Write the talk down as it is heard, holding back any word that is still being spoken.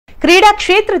ಕ್ರೀಡಾ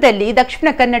ಕ್ಷೇತ್ರದಲ್ಲಿ ದಕ್ಷಿಣ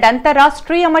ಕನ್ನಡ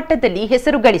ಅಂತಾರಾಷ್ಟ್ರೀಯ ಮಟ್ಟದಲ್ಲಿ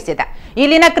ಹೆಸರು ಗಳಿಸಿದೆ.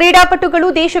 ಇಲ್ಲಿನ ಕ್ರೀಡಾಪಟುಗಳು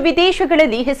ದೇಶ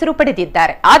ವಿದೇಶಗಳಲ್ಲಿ ಹೆಸರು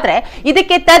ಪಡೆದಿದ್ದಾರೆ. ಆದರೆ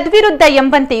ಇದಕ್ಕೆ ತದ್ವಿರುದ್ಧ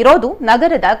ಎಂಬಂತೆ ಇರೋದು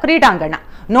ನಗರದ ಕ್ರೀಡಾಂಗಣ.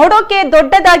 ನೋಡೋಕೆ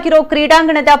ದೊಡ್ಡದಾಗಿರೋ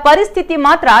ಕ್ರೀಡಾಂಗಣದ ಪರಿಸ್ಥಿತಿ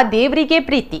ಮಾತ್ರ ದೇವರಿಗೆ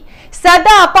ಪ್ರೀತಿ.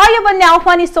 ಸದಾ ಅಪಾಯವನ್ನೇ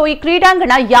ಆಹ್ವಾನಿಸೋ ಈ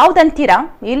ಕ್ರೀಡಾಂಗಣ ಯಾವುದಂತೀರಾ?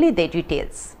 ಇಲ್ಲಿದೆ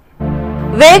ಡೀಟೇಲ್ಸ್.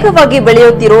 ವೇಗವಾಗಿ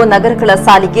ಬೆಳೆಯುತ್ತಿರೋ ನಗರಗಳ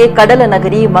ಸಾಲಿಗೆ ಕಡಲ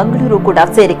ನಗರಿ ಮಂಗಳೂರು ಕೂಡ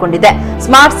ಸೇರಿಕೊಂಡಿದೆ.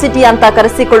 ಸ್ಮಾರ್ಟ್ ಸಿಟಿ ಅಂತ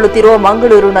ಕರೆಸಿಕೊಳ್ಳುತ್ತಿರೋ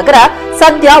ಮಂಗಳೂರು ನಗರ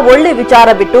ಸದ್ಯ ಒಳ್ಳೆ ವಿಚಾರ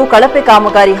ಬಿಟ್ಟು ಕಳಪೆ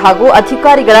ಕಾಮಗಾರಿ ಹಾಗೂ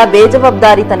ಅಧಿಕಾರಿಗಳ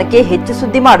ಬೇಜವಾಬ್ದಾರಿತನಕ್ಕೆ ಹೆಚ್ಚು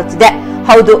ಸುದ್ದಿ ಮಾಡುತ್ತಿದೆ.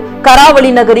 ಹೌದು,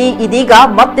 ಕರಾವಳಿ ನಗರಿ ಇದೀಗ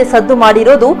ಮತ್ತೆ ಸದ್ದು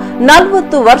ಮಾಡಿರೋದು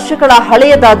 40 ವರ್ಷಗಳ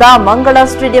ಹಳೆಯದಾದ ಮಂಗಳ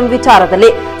ಸ್ಟೇಡಿಯಂ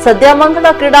ವಿಚಾರದಲ್ಲಿ. ಸದ್ಯ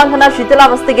ಮಂಗಳ ಕ್ರೀಡಾಂಗಣ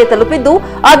ಶಿಥಿಲಾವಸ್ಥೆಗೆ ತಲುಪಿದ್ದು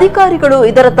ಅಧಿಕಾರಿಗಳು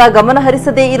ಇದರತ್ತ ಗಮನ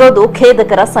ಹರಿಸದೇ ಇರೋದು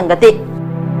ಖೇದಕರ ಸಂಗತಿ.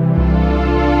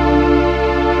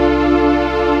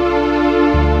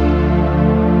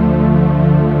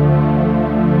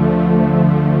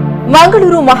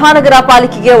 ಮಂಗಳೂರು ಮಹಾನಗರ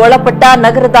ಪಾಲಿಕೆಗೆ ಒಳಪಟ್ಟ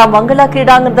ನಗರದ ಮಂಗಳ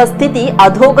ಕ್ರೀಡಾಂಗಣದ ಸ್ಥಿತಿ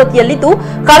ಅಧೋಗತಿಯಲ್ಲಿದ್ದು,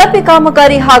 ಕಳಪೆ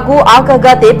ಕಾಮಗಾರಿ ಹಾಗೂ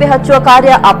ಆಗಾಗ ತೇಪೆ ಹಚ್ಚುವ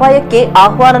ಕಾರ್ಯ ಅಪಾಯಕ್ಕೆ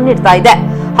ಆಹ್ವಾನ ನೀಡ್ತಾ ಇದೆ.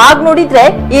 ಹಾಗೆ ನೋಡಿದ್ರೆ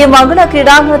ಈ ಮಂಗಳ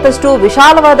ಕ್ರೀಡಾಂಗಣದಷ್ಟು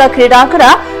ವಿಶಾಲವಾದ ಕ್ರೀಡಾಂಗಣ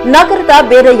ನಗರದ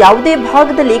ಬೇರೆ ಯಾವುದೇ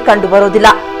ಭಾಗದಲ್ಲಿ ಕಂಡುಬರೋದಿಲ್ಲ.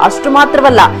 ಅಷ್ಟು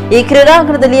ಮಾತ್ರವಲ್ಲ, ಈ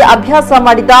ಕ್ರೀಡಾಂಗಣದಲ್ಲಿ ಅಭ್ಯಾಸ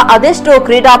ಮಾಡಿದ ಅದೆಷ್ಟೋ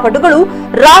ಕ್ರೀಡಾಪಟುಗಳು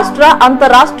ರಾಷ್ಟ್ರ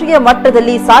ಅಂತಾರಾಷ್ಟ್ರೀಯ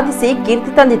ಮಟ್ಟದಲ್ಲಿ ಸಾಧಿಸಿ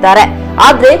ಕೀರ್ತಿ ತಂದಿದ್ದಾರೆ.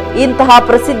 ಆದ್ರೆ ಇಂತಹ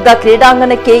ಪ್ರಸಿದ್ಧ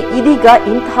ಕ್ರೀಡಾಂಗಣಕ್ಕೆ ಇದೀಗ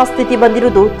ಇಂತಹ ಸ್ಥಿತಿ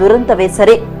ಬಂದಿರುವುದು ದುರಂತವೇ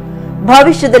ಸರಿ.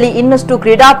 ಭವಿಷ್ಯದಲ್ಲಿ ಇನ್ನಷ್ಟು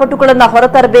ಕ್ರೀಡಾಪಟುಗಳನ್ನ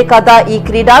ಹೊರತರಬೇಕಾದ ಈ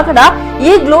ಕ್ರೀಡಾಂಗಣ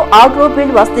ಈಗಲೂ ಆಗ್ಲೂ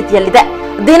ಬೀಳುವ ಸ್ಥಿತಿಯಲ್ಲಿದೆ.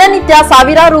 ದಿನನಿತ್ಯ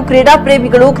ಸಾವಿರಾರು ಕ್ರೀಡಾ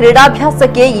ಪ್ರೇಮಿಗಳು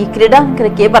ಕ್ರೀಡಾಭ್ಯಾಸಕ್ಕೆ ಈ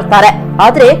ಕ್ರೀಡಾಂಗಣಕ್ಕೆ ಬರ್ತಾರೆ.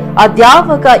 ಆದ್ರೆ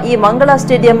ಅದ್ಯಾವಾಗ ಈ ಮಂಗಳ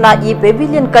ಸ್ಟೇಡಿಯಂನ ಈ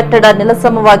ಪೆವಿಲಿಯನ್ ಕಟ್ಟಡ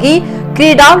ನೆಲಸಮವಾಗಿ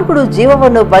ಕ್ರೀಡಾಳುಗಳು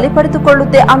ಜೀವವನ್ನು ಬಲಿ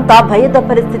ಪಡೆದುಕೊಳ್ಳುತ್ತೆ ಅಂತ ಭಯದ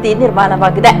ಪರಿಸ್ಥಿತಿ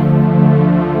ನಿರ್ಮಾಣವಾಗಿದೆ.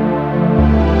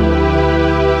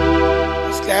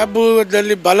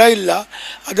 ಸ್ಲ್ಯಾಬ್ದಲ್ಲಿ ಬಲ ಇಲ್ಲ,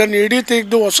 ಅದನ್ನು ಇಡೀ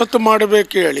ತೆಗೆದು ಹೊಸತು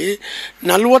ಮಾಡಬೇಕು ಹೇಳಿ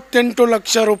 48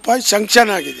 ಲಕ್ಷ ರೂಪಾಯಿ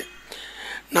ಸ್ಯಾಂಕ್ಷನ್ ಆಗಿದೆ.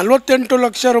 48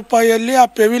 ಲಕ್ಷ ರೂಪಾಯಿಯಲ್ಲಿ ಆ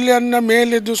ಪೆವಿಲಿಯನ್ನ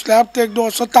ಮೇಲಿದ್ದು ಸ್ಲ್ಯಾಬ್ ತೆಗೆದು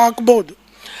ಹೊಸತು ಹಾಕ್ಬೋದು.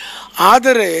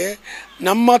 ಆದರೆ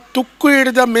ನಮ್ಮ ತುಕ್ಕು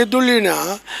ಹಿಡಿದ ಮೆದುಳಿನ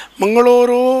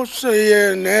ಮಂಗಳೂರು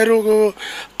ನೆಹರು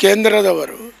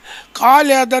ಕೇಂದ್ರದವರು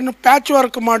ಖಾಲಿ ಅದನ್ನು ಪ್ಯಾಚ್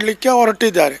ವರ್ಕ್ ಮಾಡಲಿಕ್ಕೆ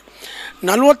ಹೊರಟಿದ್ದಾರೆ.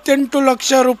 48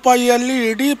 ಲಕ್ಷ ರೂಪಾಯಿಯಲ್ಲಿ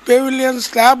ಇಡೀ ಪೆವಿಲಿಯನ್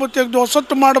ಸ್ಲ್ಯಾಬ್ ತೆಗೆದು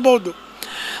ಹೊಸತು ಮಾಡ್ಬೋದು.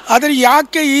 ಆದರೆ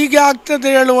ಯಾಕೆ ಹೀಗೆ ಆಗ್ತದೆ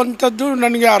ಹೇಳುವಂಥದ್ದು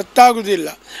ನನಗೆ ಅರ್ಥ ಆಗೋದಿಲ್ಲ.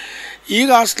 ಈಗ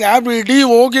ಆ ಸ್ಲ್ಯಾಬ್ ಇಡೀ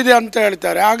ಹೋಗಿದೆ ಅಂತ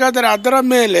ಹೇಳ್ತಾರೆ. ಹಾಗಾದರೆ ಅದರ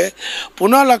ಮೇಲೆ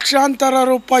ಪುನಃ ಲಕ್ಷಾಂತರ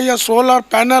ರೂಪಾಯಿಯ ಸೋಲಾರ್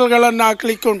ಪ್ಯಾನಲ್ಗಳನ್ನು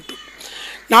ಹಾಕಲಿಕ್ಕೆ ಉಂಟು.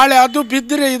 ನಾಳೆ ಅದು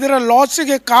ಬಿದ್ದರೆ ಇದರ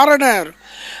ಲಾಸಿಗೆ ಕಾರಣ ಯಾರು?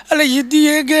 ಅಲ್ಲ, ಇದು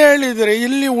ಹೇಗೆ ಹೇಳಿದರೆ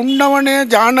ಇಲ್ಲಿ ಉಣ್ಣವನೇ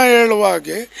ಜಾಣ ಹೇಳುವ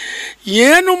ಹಾಗೆ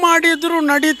ಏನು ಮಾಡಿದರೂ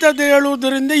ನಡೀತದೆ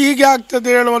ಹೇಳುವುದರಿಂದ ಹೀಗೆ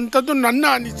ಆಗ್ತದೆ ಹೇಳುವಂಥದ್ದು ನನ್ನ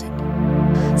ಅನಿಸಿಕೆ.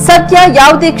 ಸದ್ಯ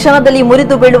ಯಾವುದೇ ಕ್ಷಣದಲ್ಲಿ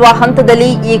ಮುರಿದು ಬೀಳುವ ಹಂತದಲ್ಲಿ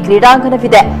ಈ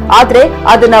ಕ್ರೀಡಾಂಗಣವಿದೆ. ಆದ್ರೆ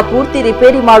ಅದನ್ನ ಪೂರ್ತಿ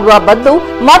ರಿಪೇರಿ ಮಾಡುವ ಬದಲು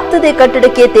ಮತ್ತದೇ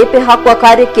ಕಟ್ಟಡಕ್ಕೆ ತೇಪೆ ಹಾಕುವ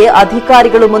ಕಾರ್ಯಕ್ಕೆ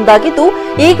ಅಧಿಕಾರಿಗಳು ಮುಂದಾಗಿದ್ದು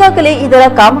ಈಗಾಗಲೇ ಇದರ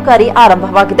ಕಾಮಗಾರಿ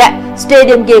ಆರಂಭವಾಗಿದೆ.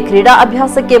 ಸ್ಟೇಡಿಯಂಗೆ ಕ್ರೀಡಾ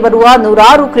ಅಭ್ಯಾಸಕ್ಕೆ ಬರುವ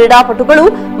ನೂರಾರು ಕ್ರೀಡಾಪಟುಗಳು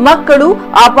ಮಕ್ಕಳು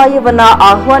ಅಪಾಯವನ್ನ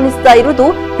ಆಹ್ವಾನಿಸ್ತಾ ಇರುವುದು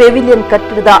ಪೆವಿಲಿಯನ್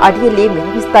ಕಟ್ಟಡದ ಅಡಿಯಲ್ಲಿ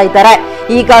ಮೆರವಿಸ್ತಾ ಇದ್ದಾರೆ.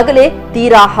 ಈಗಾಗಲೇ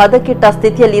ತೀರಾ ಹದಗೆಟ್ಟ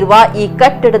ಸ್ಥಿತಿಯಲ್ಲಿರುವ ಈ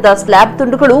ಕಟ್ಟಡದ ಸ್ಲ್ಯಾಬ್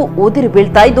ತುಂಡುಗಳು ಉದುರಿ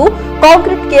ಬೀಳ್ತಾ ಇದ್ದು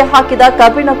ಕಾಂಕ್ರೀಟ್ಗೆ ಹಾಕಿದ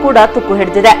ಕಬ್ಬಿಣ ಕೂಡ ತುಕ್ಕು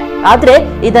ಹಿಡಿದಿದೆ. ಆದ್ರೆ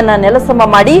ಇದನ್ನ ನೆಲಸಮ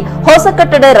ಮಾಡಿ ಹೊಸ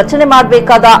ಕಟ್ಟಡ ರಚನೆ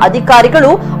ಮಾಡಬೇಕಾದ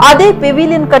ಅಧಿಕಾರಿಗಳು ಅದೇ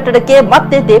ಪೆವಿಲಿಯನ್ ಕಟ್ಟಡಕ್ಕೆ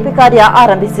ಮತ್ತೆ ತೇಪೆ ಕಾರ್ಯ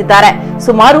ಆರಂಭಿಸಿದ್ದಾರೆ.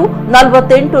 ಸುಮಾರು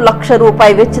 48 ಲಕ್ಷ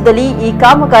ರೂಪಾಯಿ ವೆಚ್ಚದಲ್ಲಿ ಈ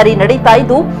ಕಾಮಗಾರಿ ನಡೀತಾ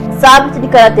ಇದ್ದು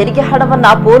ಸಾರ್ವಜನಿಕರ ತೆರಿಗೆ ಹಣವನ್ನ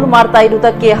ಪೋಲು ಮಾಡ್ತಾ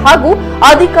ಇರುವುದಕ್ಕೆ ಹಾಗೂ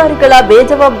ಅಧಿಕಾರಿಗಳ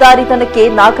ಬೇಜವಾಬ್ದಾರಿತನಕ್ಕೆ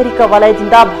ನಾಗರಿಕ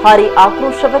ವಲಯದಿಂದ ಭಾರಿ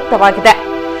ಆಕ್ರೋಶ ವ್ಯಕ್ತವಾಗಿದೆ.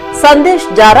 ಸಂದೇಶ್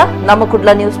ಜಾರ, ನಮ್ಮ ಕುಡ್ಲ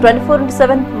ನ್ಯೂಸ್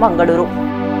 24/7 ಮಂಗಳೂರು.